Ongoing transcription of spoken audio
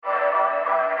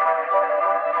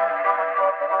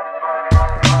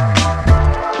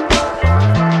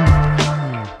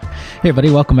Hey,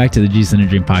 everybody, welcome back to the Jesus in a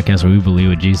Dream podcast, where we believe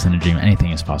with Jesus in a Dream, anything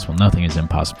is possible, nothing is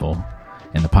impossible,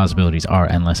 and the possibilities are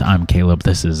endless. I'm Caleb.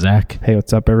 This is Zach. Hey,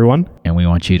 what's up, everyone? And we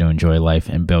want you to enjoy life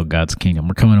and build God's kingdom.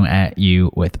 We're coming at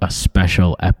you with a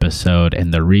special episode,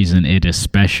 and the reason it is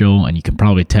special, and you can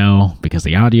probably tell because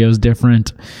the audio is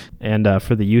different. And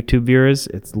for the YouTube viewers,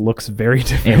 it looks very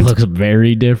different. It looks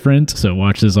very different, so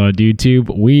watch this on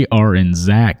YouTube. We are in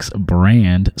Zach's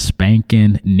brand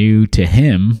spanking new to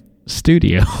him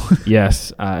studio.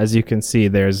 Yes, as you can see,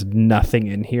 there's nothing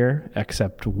in here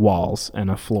except walls and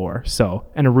a floor,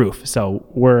 and a roof. So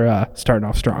we're starting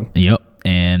off strong. Yep,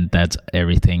 and that's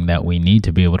everything that we need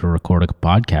to be able to record a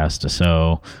podcast.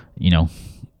 So,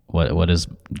 what does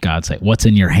God say? What's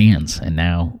in your hands? And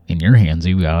now in your hands,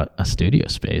 you got a studio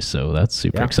space. So that's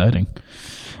super exciting.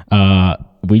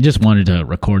 We just wanted to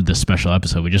record this special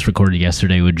episode. We just recorded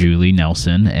yesterday with Julie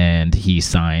Nelson, and he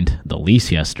signed the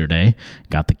lease yesterday,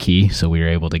 got the key, so we were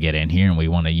able to get in here, and we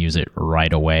want to use it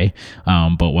right away.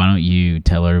 But why don't you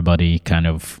tell everybody kind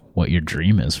of what your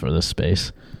dream is for this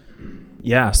space?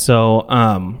 Yeah, so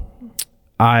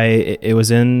it was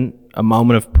in a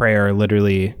moment of prayer,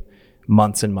 literally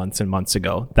months and months and months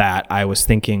ago, that I was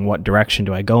thinking, what direction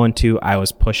do I go into? I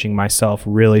was pushing myself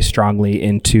really strongly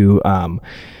into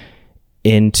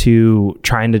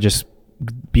trying to just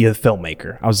be a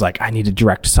filmmaker. I was like, I need to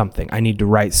direct something. I need to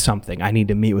write something. I need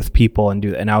to meet with people and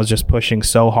do that. And I was just pushing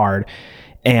so hard.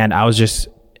 And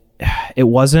it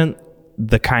wasn't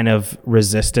the kind of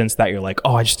resistance that you're like,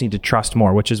 oh, I just need to trust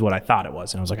more, which is what I thought it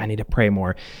was. And I was like, I need to pray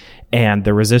more. And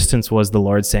the resistance was the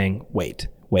Lord saying, wait.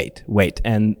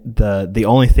 And the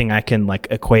only thing I can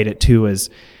equate it to is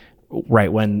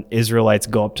right when Israelites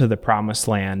go up to the promised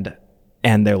land,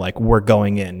 and they're like, we're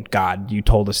going in. God, you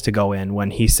told us to go in,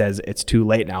 when he says it's too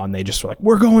late now. And they just were like,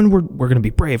 we're going to be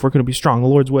brave. We're going to be strong. The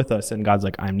Lord's with us. And God's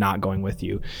like, I'm not going with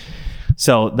you.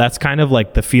 So that's kind of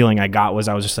the feeling I got.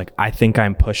 I was just like, I think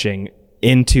I'm pushing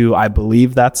into, I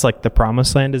believe that's the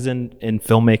promised land is in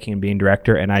filmmaking and being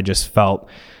director. And I just felt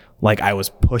like I was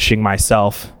pushing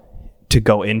myself to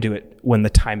go into it when the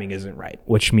timing isn't right,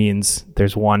 which means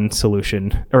there's one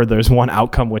solution, or there's one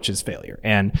outcome, which is failure.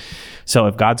 And so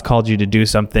if God's called you to do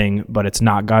something, but it's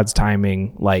not God's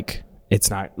timing, it's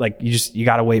not you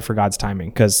got to wait for God's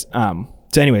timing.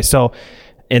 So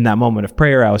in that moment of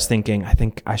prayer, I was thinking, I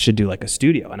think I should do a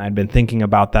studio. And I'd been thinking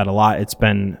about that a lot. It's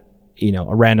been,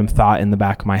 a random thought in the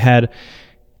back of my head.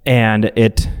 And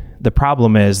the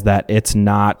problem is that it's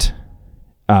not,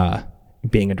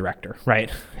 being a director,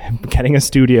 right? Getting a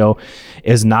studio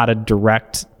is not a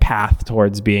direct path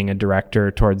towards being a director,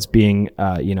 towards being,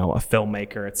 a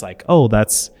filmmaker. It's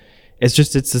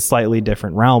it's a slightly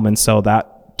different realm. And so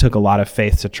that took a lot of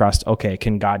faith to trust, okay,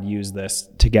 can God use this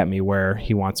to get me where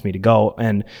he wants me to go?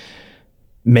 And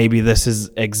maybe this is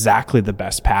exactly the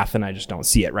best path and I just don't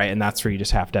see it, right? And that's where you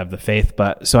just have to have the faith.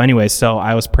 But so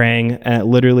I was praying, and it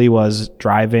literally was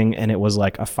driving, and it was a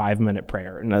 5-minute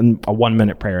prayer and then a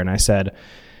 1-minute prayer. And I said,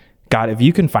 God, if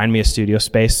you can find me a studio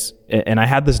space, and I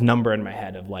had this number in my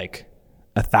head of $1,000,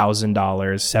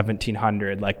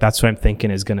 $1,700, that's what I'm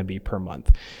thinking is going to be per month.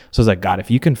 So I was like, God,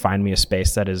 if you can find me a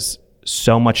space that is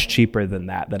so much cheaper than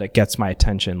that it gets my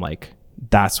attention,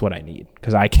 that's what I need,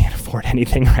 because I can't afford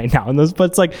anything right now. And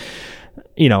but it's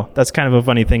that's kind of a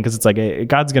funny thing, because it's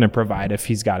God's going to provide if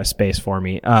he's got a space for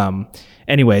me.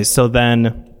 Anyways, so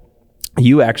then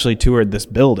you actually toured this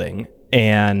building,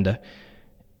 and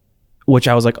which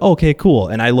I was like, oh, okay, cool.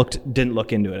 And I didn't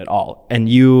look into it at all. And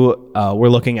you were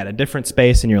looking at a different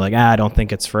space, and you're like, I don't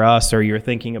think it's for us, or you're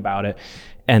thinking about it.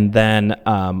 And then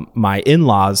my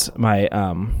in-laws, my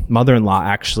mother-in-law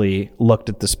actually looked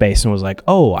at the space and was like,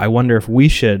 oh, I wonder if we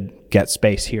should get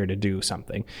space here to do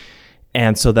something.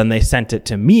 And so then they sent it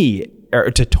to me,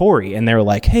 or to Tori, and they were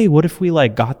like, hey, what if we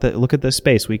look at this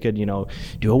space? We could,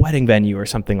 do a wedding venue or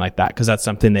something like that, because that's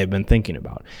something they've been thinking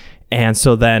about. And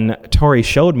so then Tori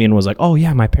showed me and was like, oh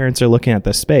yeah, my parents are looking at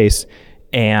this space.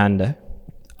 And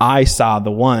I saw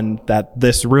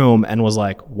this room and was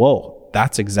like, whoa,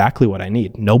 that's exactly what I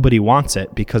need. Nobody wants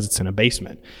it because it's in a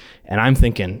basement. And I'm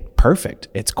thinking, perfect.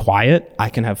 It's quiet. I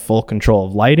can have full control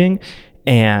of lighting.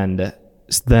 And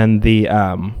then the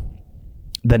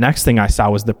next thing I saw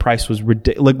was the price was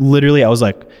ridiculous. Literally, I was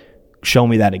like, show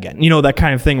me that again. That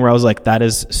kind of thing where I was like, that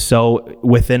is so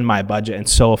within my budget and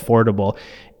so affordable.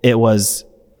 It was,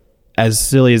 as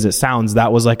silly as it sounds,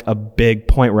 that was a big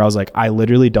point where I was like, I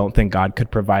literally don't think God could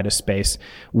provide a space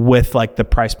with the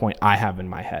price point I have in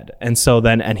my head. And so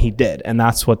then, and he did. And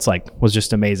that's what's was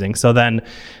just amazing. So then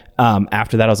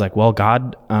after that, I was like, well,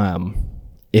 God,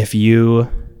 if you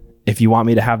want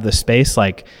me to have this space,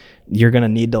 you're going to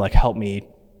need to help me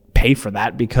pay for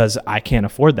that because I can't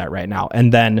afford that right now.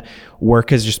 And then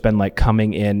work has just been like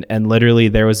coming in, and literally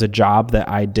there was a job that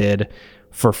I did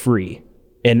for free,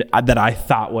 and that I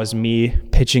thought was me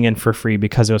pitching in for free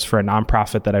because it was for a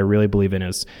nonprofit that I really believe in,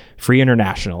 is Free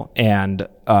International, and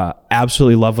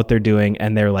absolutely love what they're doing.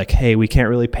 And they're like, hey, we can't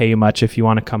really pay you much if you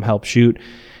want to come help shoot.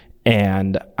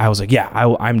 And I was like, yeah,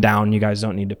 I'm down. You guys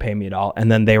don't need to pay me at all.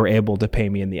 And then they were able to pay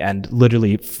me in the end,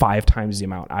 literally 5 times the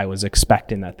amount I was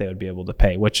expecting that they would be able to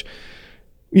pay, which,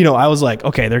 you know, I was like,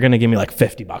 okay, they're going to give me like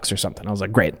 $50 or something. I was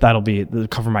like, great, that'll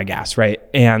cover my gas. Right.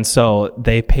 And so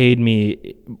they paid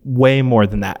me way more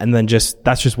than that. And then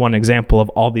that's just one example of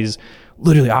all these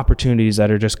literally opportunities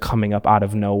that are just coming up out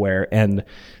of nowhere. And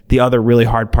the other really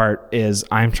hard part is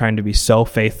I'm trying to be so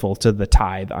faithful to the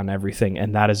tithe on everything.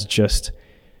 And that is just,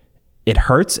 it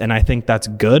hurts. And I think that's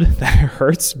good that it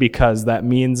hurts, because that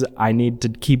means I need to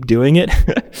keep doing it.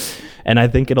 And I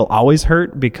think it'll always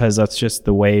hurt because that's just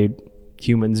the way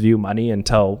humans view money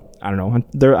until, I don't know,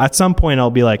 there at some point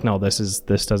I'll be like, no, this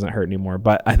doesn't hurt anymore.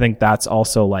 But I think that's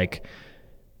also like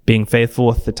being faithful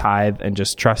with the tithe and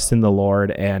just trust in the Lord.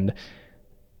 And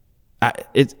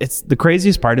it's the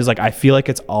craziest part is like, I feel like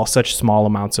it's all such small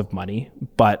amounts of money,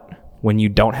 but when you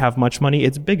don't have much money,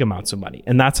 it's big amounts of money.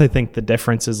 And that's, I think, the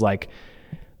difference is like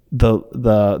the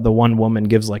one woman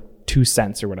gives like 2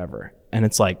 cents or whatever. And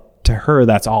it's like, to her,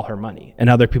 that's all her money. And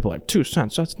other people are like, 2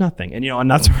 cents, that's nothing. And, you know,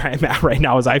 and that's where I'm at right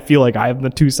now, is I feel like I have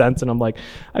the 2 cents and I'm like,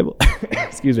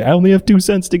 excuse me, I only have 2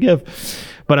 cents to give,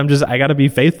 but I got to be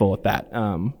faithful with that.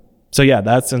 So yeah,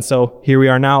 and so here we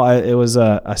are now. It was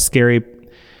a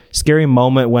scary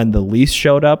moment when the lease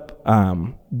showed up,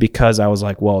 because I was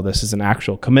like, whoa, this is an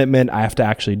actual commitment. I have to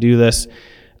actually do this.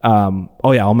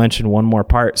 Oh yeah, I'll mention one more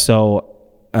part. So,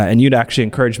 and you'd actually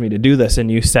encouraged me to do this,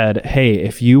 and you said, hey,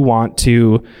 if you want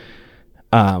to,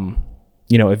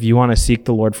 if you want to seek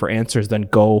the Lord for answers, then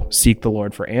go seek the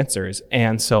Lord for answers.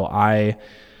 And so I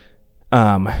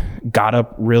got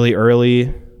up really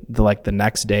early the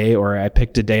next day, or I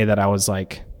picked a day that I was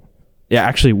like, yeah,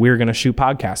 actually we were going to shoot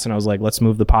podcasts, and I was like, let's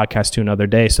move the podcast to another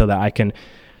day so that I can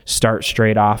start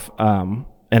straight off.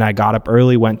 And I got up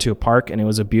early, went to a park, and it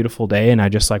was a beautiful day. And I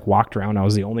just like walked around. I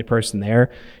was the only person there.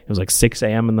 It was like 6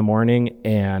 a.m. in the morning,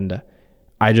 and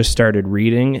I just started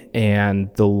reading, and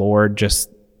the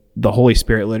Holy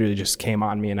Spirit literally just came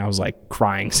on me, and I was like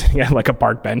crying, sitting at like a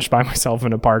park bench by myself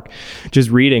in a park, just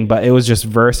reading. But it was just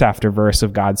verse after verse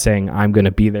of God saying, I'm going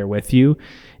to be there with you.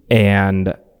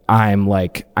 And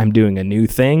I'm doing a new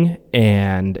thing.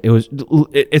 And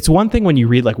it's one thing when you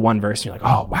read like one verse and you're like,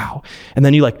 oh, wow. And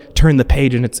then you like turn the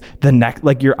page and it's the next,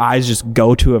 like your eyes just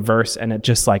go to a verse and it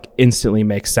just like instantly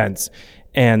makes sense.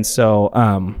 And so,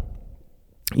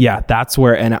 yeah, that's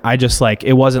where, and I just like,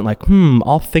 it wasn't like,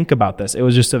 I'll think about this. It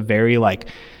was just a very like,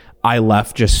 I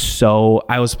left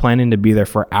I was planning to be there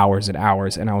for hours and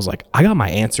hours. And I was like, I got my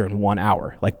answer in 1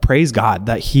 hour. Like, praise God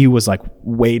that he was like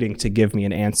waiting to give me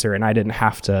an answer. And I didn't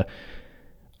have to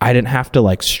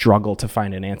like struggle to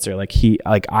find an answer. Like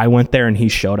I went there and he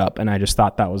showed up, and I just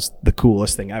thought that was the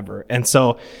coolest thing ever. And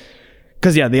so,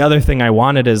 cause yeah, the other thing I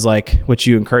wanted is like, which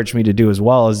you encouraged me to do as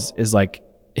well, is like,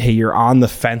 hey, you're on the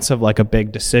fence of like a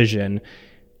big decision.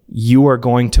 You are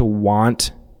going to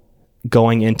want,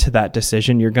 going into that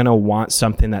decision, you're going to want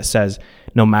something that says,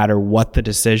 no matter what the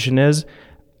decision is,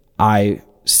 I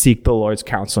seek the Lord's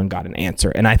counsel and got an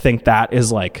answer. And I think that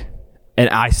is like, and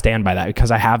I stand by that because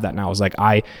I have that now. I was like,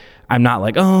 I'm not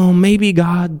like, oh, maybe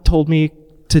God told me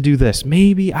to do this.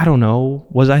 Maybe, I don't know.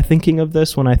 Was I thinking of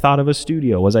this when I thought of a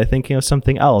studio? Was I thinking of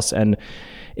something else? And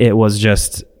it was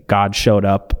just, God showed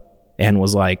up and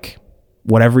was like,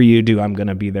 whatever you do, I'm going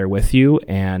to be there with you.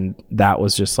 And that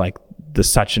was just like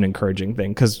such an encouraging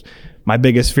thing, because my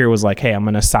biggest fear was like, hey, I'm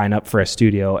going to sign up for a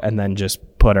studio and then just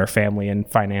put our family in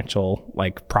financial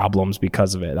like problems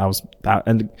because of it.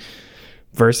 And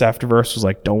verse after verse was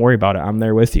like, don't worry about it, I'm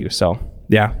there with you. So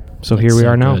yeah, so here we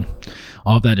are now. Good.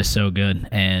 All of that is so good.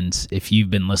 And if you've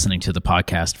been listening to the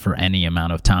podcast for any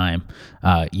amount of time,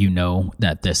 you know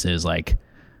that this is like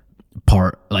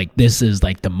this is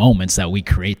like the moments that we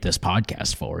create this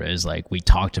podcast for. Is like, we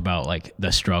talked about like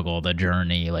the struggle, the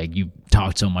journey. Like, you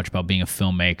talked so much about being a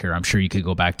filmmaker. I'm sure you could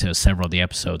go back to several of the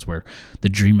episodes where the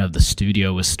dream of the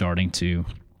studio was starting to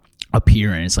up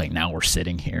here, and it's like now we're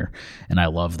sitting here, and I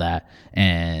love that.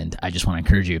 And I just want to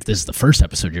encourage you, if this is the first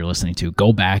episode you're listening to,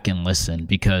 go back and listen,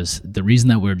 because the reason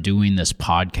that we're doing this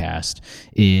podcast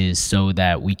is so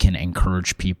that we can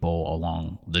encourage people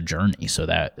along the journey, so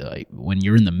that when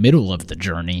you're in the middle of the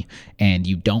journey and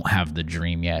you don't have the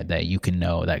dream yet, that you can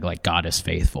know that like God is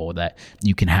faithful, that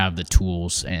you can have the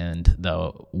tools and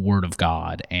the word of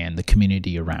God and the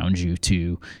community around you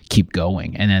to keep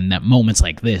going. And then that moments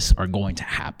like this are going to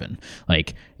happen.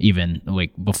 Like even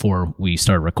like before we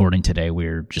started recording today, we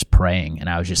were just praying, and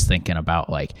I was just thinking about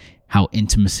like how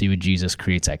intimacy with Jesus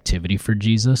creates activity for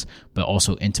Jesus, but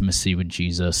also intimacy with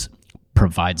Jesus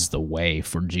provides the way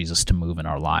for Jesus to move in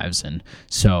our lives. And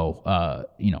so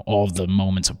all of the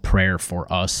moments of prayer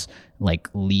for us like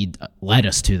led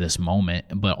us to this moment.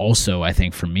 But also I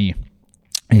think for me,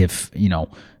 if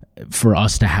for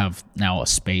us to have now a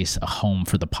space, a home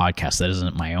for the podcast that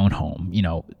isn't my own home,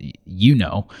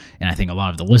 and I think a lot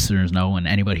of the listeners know, and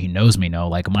anybody who knows me know,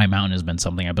 like My Mountain has been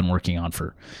something I've been working on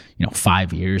for,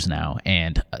 5 years now.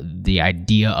 And the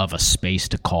idea of a space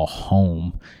to call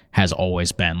home has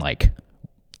always been like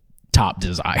top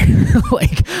desire.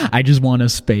 Like I just want a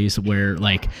space where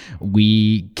like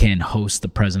we can host the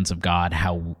presence of God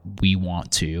how we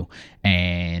want to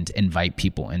and invite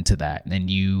people into that.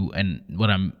 And what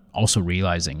I'm also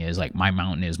realizing is like My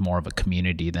Mountain is more of a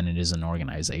community than it is an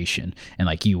organization. And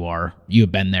like you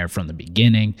have been there from the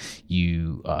beginning,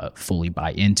 you fully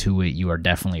buy into it. You are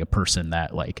definitely a person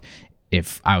that like,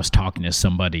 if I was talking to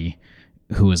somebody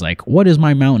who was like, what is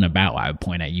My Mountain about? I would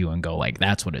point at you and go like,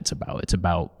 that's what it's about. It's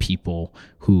about people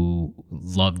who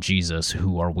love Jesus,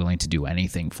 who are willing to do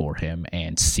anything for him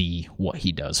and see what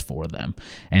he does for them.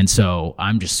 And so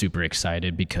I'm just super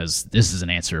excited, because this is an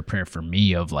answer to prayer for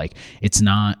me of like, it's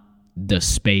not the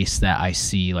space that I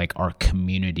see like our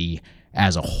community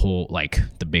as a whole, like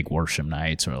the big worship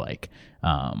nights or like,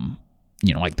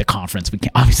 like the conference. We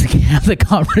obviously can't have the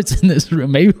conference in this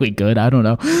room. Maybe we could, I don't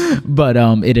know. But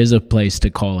it is a place to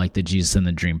call like the Jesus in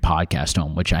the Dream podcast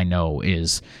home, which I know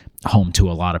is home to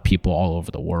a lot of people all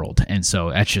over the world. And so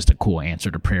that's just a cool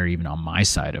answer to prayer, even on my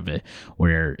side of it,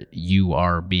 where you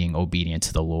are being obedient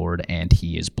to the Lord and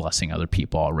he is blessing other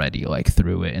people already like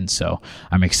through it. And so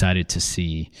I'm excited to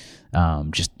see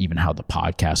just even how the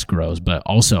podcast grows. But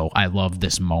also I love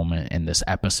this moment in this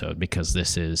episode, because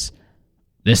this is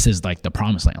like the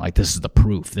promised land. Like this is the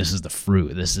proof. This is the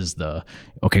fruit. This is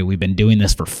okay, we've been doing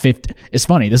this for 50. It's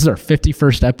funny. This is our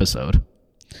 51st episode.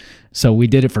 So we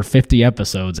did it for 50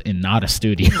 episodes in not a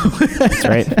studio. That's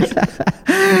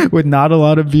right. With not a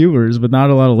lot of viewers, with not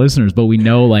a lot of listeners, but we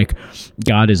know like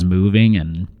God is moving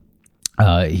and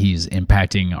he's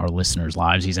impacting our listeners'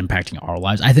 lives. He's impacting our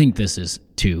lives. I think this is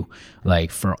too, like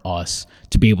for us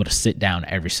to be able to sit down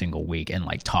every single week and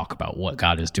like talk about what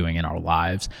God is doing in our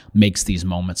lives makes these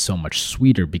moments so much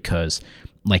sweeter, because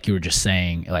like you were just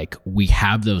saying, like we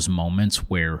have those moments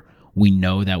where we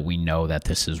know that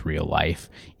this is real life,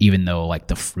 even though like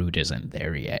the fruit isn't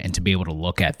there yet. And to be able to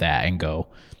look at that and go,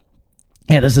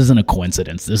 yeah, this isn't a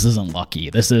coincidence. This isn't lucky.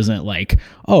 This isn't like,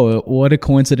 oh, what a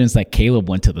coincidence that Caleb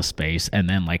went to the space and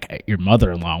then like your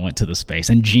mother-in-law went to the space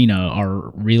and Gina,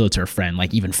 our realtor friend,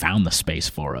 like even found the space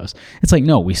for us. It's like,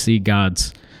 no, we see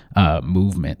God's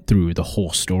movement through the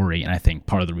whole story. And I think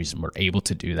part of the reason we're able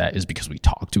to do that is because we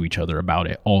talk to each other about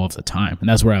it all of the time. And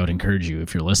that's where I would encourage you,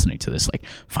 if you're listening to this, like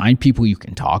find people you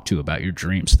can talk to about your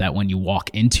dreams, so that when you walk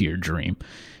into your dream,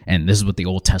 and this is what the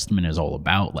Old Testament is all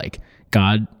about, like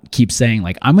God keeps saying,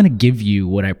 like, I'm going to give you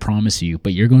what I promise you,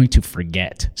 but you're going to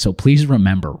forget. So please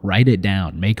remember, write it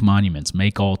down, make monuments,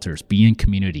 make altars, be in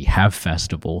community, have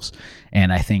festivals.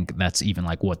 And I think that's even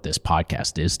like what this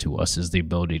podcast is to us, is the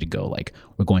ability to go like,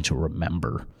 we're going to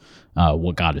remember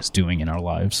what God is doing in our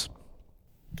lives.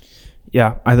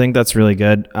 Yeah, I think that's really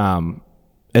good.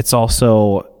 It's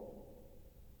also,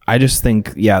 I just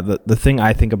think, the thing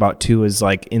I think about too is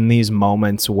like in these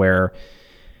moments where,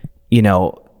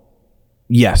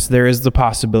 yes, there is the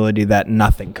possibility that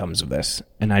nothing comes of this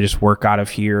and I just work out of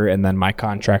here and then my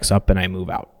contract's up and I move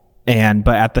out.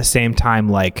 But at the same time,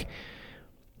 like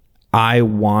I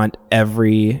want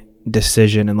every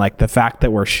decision, and like the fact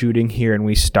that we're shooting here and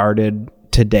we started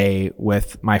today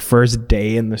with my first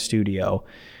day in the studio,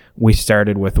 we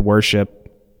started with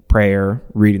worship, prayer,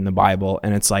 reading the Bible.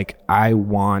 And it's like, I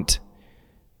want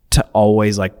to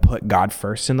always like put God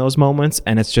first in those moments.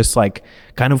 And it's just like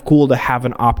kind of cool to have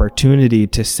an opportunity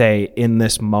to say in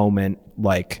this moment,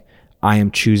 like I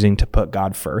am choosing to put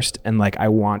God first. And like, I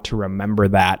want to remember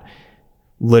that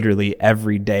literally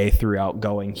every day throughout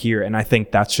going here. And I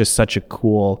think that's just such a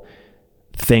cool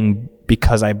thing,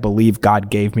 because I believe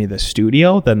God gave me the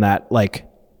studio, then that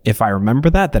like if I remember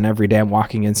that, then every day I'm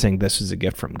walking in saying this is a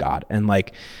gift from God. And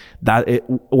like that, it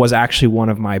was actually one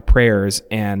of my prayers.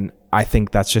 And I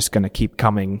think that's just going to keep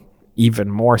coming even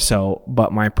more so.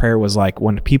 But my prayer was like,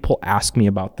 when people ask me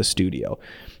about the studio,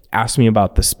 ask me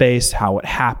about the space, how it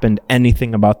happened,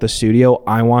 anything about the studio,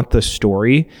 I want the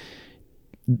story.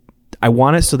 I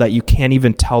want it so that you can't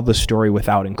even tell the story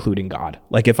without including God.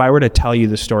 Like if I were to tell you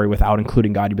the story without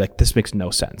including God, you'd be like, this makes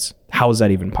no sense. How is that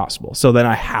even possible? So then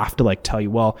I have to like tell you,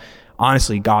 well,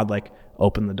 honestly, God like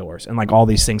opened the doors and like all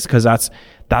these things. Cause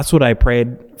that's what I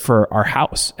prayed for our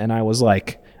house. And I was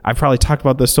like, I've probably talked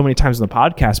about this so many times in the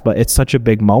podcast, but it's such a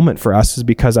big moment for us is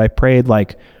because I prayed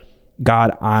like,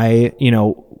 God,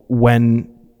 when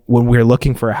we were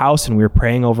looking for a house and we were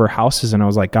praying over houses and I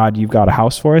was like, God, you've got a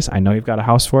house for us. I know you've got a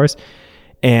house for us.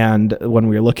 And when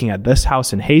we were looking at this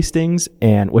house in Hastings,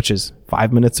 and which is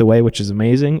 5 minutes away, which is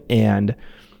amazing. And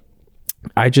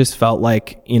I just felt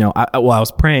like, I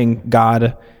was praying,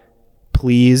 God,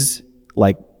 please,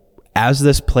 like, as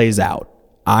this plays out,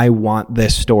 I want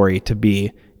this story to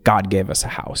be God gave us a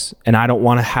house. And I don't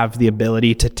want to have the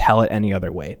ability to tell it any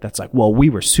other way. That's like, well, we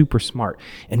were super smart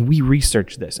and we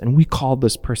researched this and we called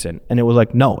this person. And it was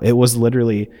like, no, it was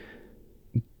literally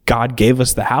God gave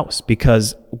us the house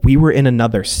because we were in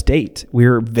another state. We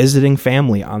were visiting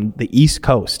family on the East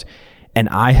Coast. And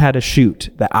I had a shoot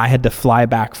that I had to fly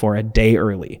back for a day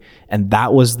early. And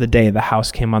that was the day the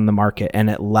house came on the market, and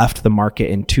it left the market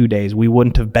in 2 days. We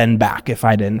wouldn't have been back if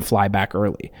I didn't fly back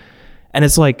early. And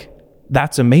it's like,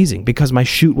 that's amazing because my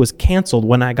shoot was canceled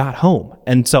when I got home.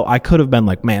 And so I could have been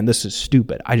like, man, this is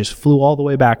stupid. I just flew all the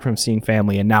way back from seeing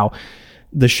family and now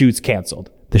the shoot's canceled.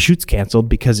 The shoot's canceled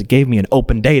because it gave me an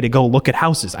open day to go look at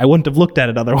houses. I wouldn't have looked at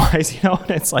it otherwise,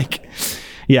 And it's like,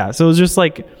 yeah. So it was just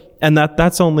like, and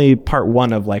that's only part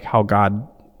one of like how God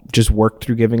just worked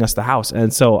through giving us the house.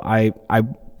 And so I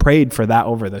prayed for that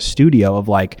over the studio of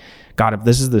like, God, if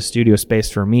this is the studio space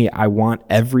for me, I want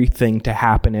everything to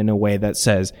happen in a way that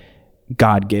says,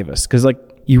 God gave us. Because like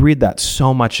you read that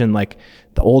so much in like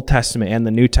the Old Testament and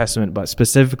the New Testament, but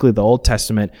specifically the Old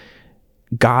Testament,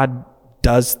 God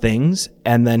does things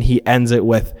and then he ends it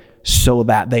with so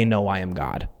that they know I am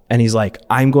God. And he's like,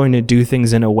 I'm going to do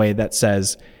things in a way that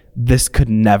says this could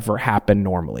never happen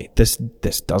normally. This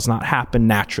does not happen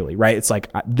naturally, right? It's like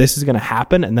this is going to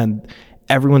happen and then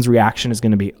everyone's reaction is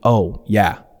going to be, oh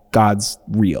yeah, God's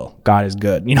real. God is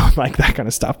good, like that kind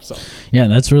of stuff. So yeah,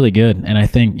 that's really good. And I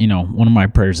think, one of my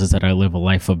prayers is that I live a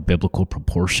life of biblical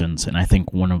proportions. And I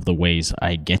think one of the ways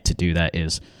I get to do that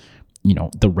is,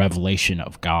 the revelation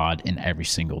of God in every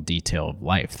single detail of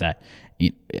life. That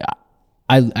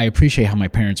I appreciate how my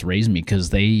parents raised me because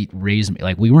they raised me,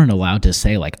 like we weren't allowed to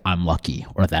say like, I'm lucky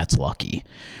or that's lucky.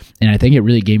 And I think it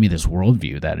really gave me this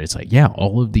worldview that it's like, yeah,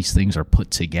 all of these things are put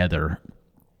together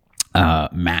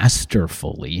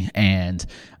masterfully and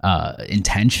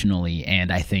intentionally.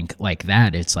 And I think like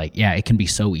that, it's like, yeah, it can be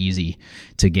so easy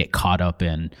to get caught up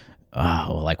in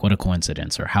like what a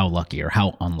coincidence or how lucky or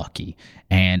how unlucky.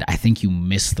 And I think you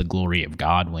miss the glory of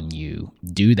God when you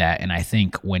do that. And I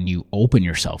think when you open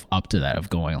yourself up to that of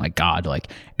going like, God, like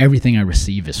everything I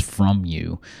receive is from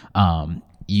you,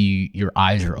 your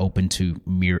eyes are open to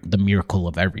the miracle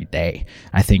of every day.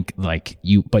 I think like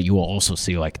but you will also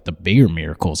see like the bigger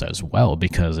miracles as well,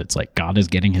 because it's like God is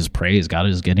getting his praise. God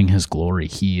is getting his glory.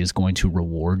 He is going to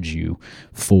reward you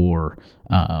for,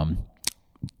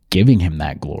 giving him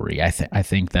that glory. I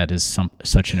think that is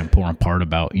such an important part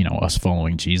about, us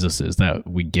following Jesus is that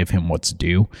we give him what's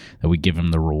due, that we give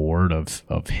him the reward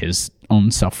of his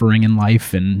own suffering in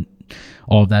life and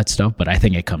all of that stuff. But I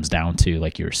think it comes down to,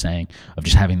 like you were saying, of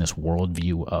just having this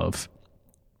worldview of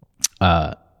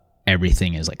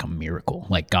everything is like a miracle.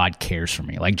 Like God cares for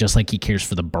me. Like just like he cares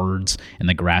for the birds and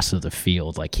the grass of the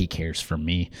field, like he cares for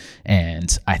me.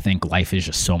 And I think life is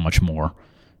just so much more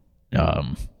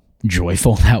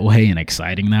joyful that way and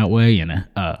exciting that way. And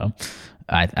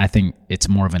I think it's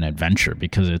more of an adventure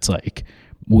because it's like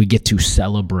we get to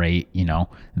celebrate,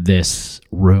 this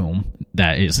room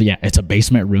that is, it's a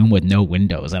basement room with no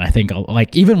windows. And I think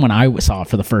like, even when I saw it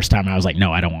for the first time, I was like,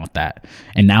 no, I don't want that.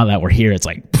 And now that we're here, it's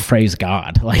like, praise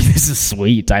God. Like, this is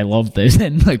sweet. I love this.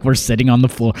 And like, we're sitting on the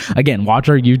floor again, watch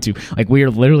our YouTube. Like we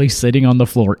are literally sitting on the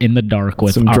floor in the dark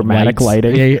with some dramatic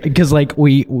lighting. Yeah, because like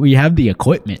we have the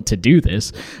equipment to do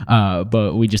this,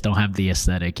 but we just don't have the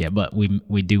aesthetic yet, but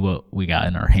we do what we got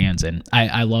in our hands. And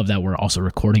I love that we're also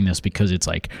recording this because it's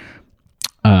like,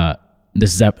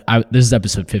 this is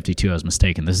episode 52. I was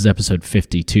mistaken. This is episode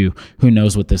 52. Who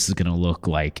knows what this is going to look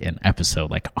like in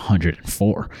episode like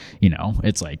 104?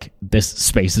 It's like this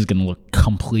space is going to look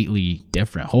completely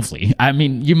different. Hopefully, I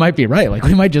mean, you might be right. Like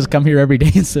we might just come here every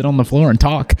day and sit on the floor and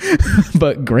talk.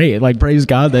 But great, like praise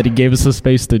God that He gave us a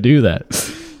space to do that.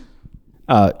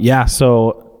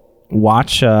 So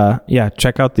watch,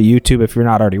 check out the YouTube if you're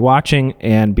not already watching,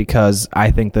 and because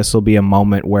I think this will be a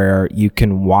moment where you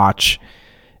can watch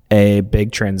a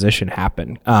big transition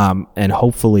happen, and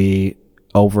hopefully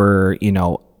over,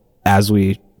 as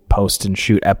we post and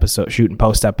shoot and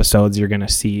post episodes, you're going to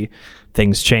see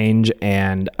things change,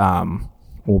 and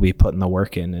we'll be putting the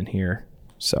work in here.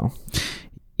 So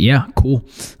yeah, cool.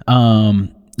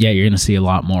 You're going to see a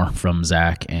lot more from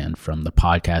Zach and from the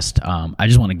podcast. I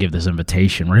just want to give this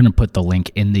invitation. We're going to put the link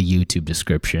in the YouTube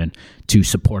description to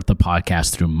support the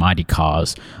podcast through Mighty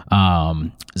Cause.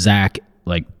 Zach,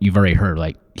 like you've already heard,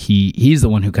 like he's the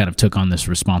one who kind of took on this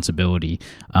responsibility.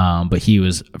 But he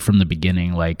was from the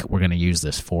beginning, like, we're going to use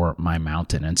this for my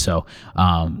mountain. And so,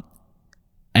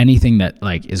 anything that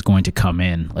like is going to come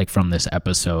in like from this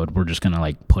episode, we're just going to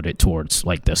like put it towards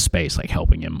like this space, like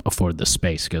helping him afford this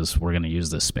space, because we're going to use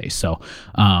this space. So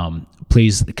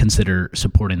please consider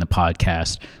supporting the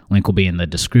podcast. Link will be in the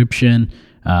description.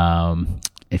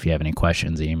 If you have any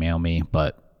questions, email me.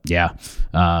 But yeah,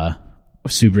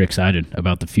 super excited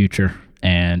about the future.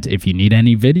 And if you need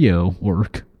any video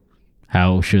work,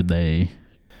 how should they?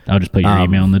 I'll just put your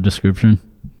email in the description.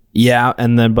 Yeah,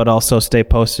 and then but also stay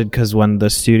posted, because when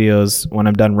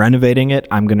I'm done renovating it,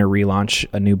 I'm going to relaunch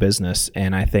a new business,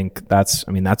 and I think that's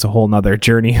a whole nother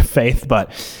journey of faith. But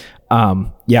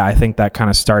I think that kind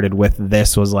of started with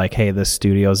this, was like, hey, this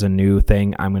studio's a new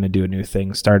thing. I'm going to do a new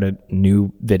thing, start a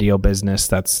new video business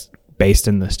that's based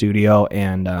in the studio,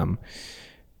 and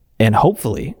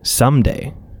hopefully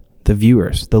someday the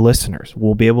viewers, the listeners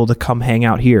will be able to come hang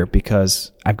out here,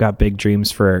 because I've got big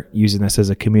dreams for using this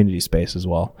as a community space as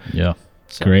well. Yeah.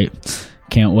 So. Great.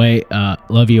 Can't wait.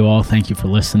 Love you all. Thank you for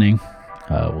listening.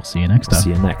 We'll see you next time. See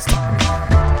you next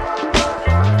time.